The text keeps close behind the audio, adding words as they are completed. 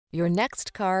Your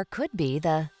next car could be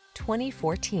the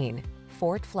 2014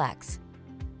 Ford Flex.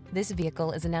 This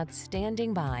vehicle is an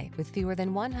outstanding buy with fewer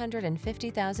than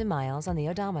 150,000 miles on the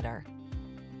odometer.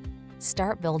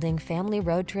 Start building family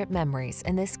road trip memories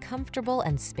in this comfortable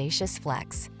and spacious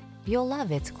Flex. You'll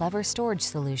love its clever storage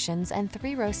solutions and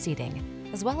 3-row seating,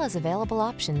 as well as available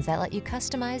options that let you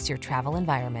customize your travel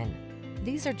environment.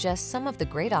 These are just some of the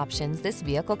great options this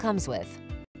vehicle comes with: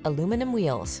 aluminum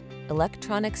wheels,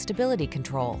 electronic stability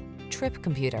control, trip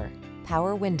computer,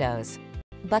 power windows,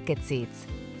 bucket seats,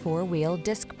 4-wheel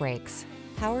disc brakes,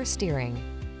 power steering.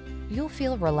 You'll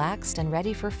feel relaxed and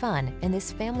ready for fun in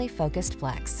this family-focused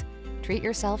Flex. Treat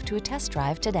yourself to a test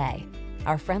drive today.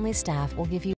 Our friendly staff will give you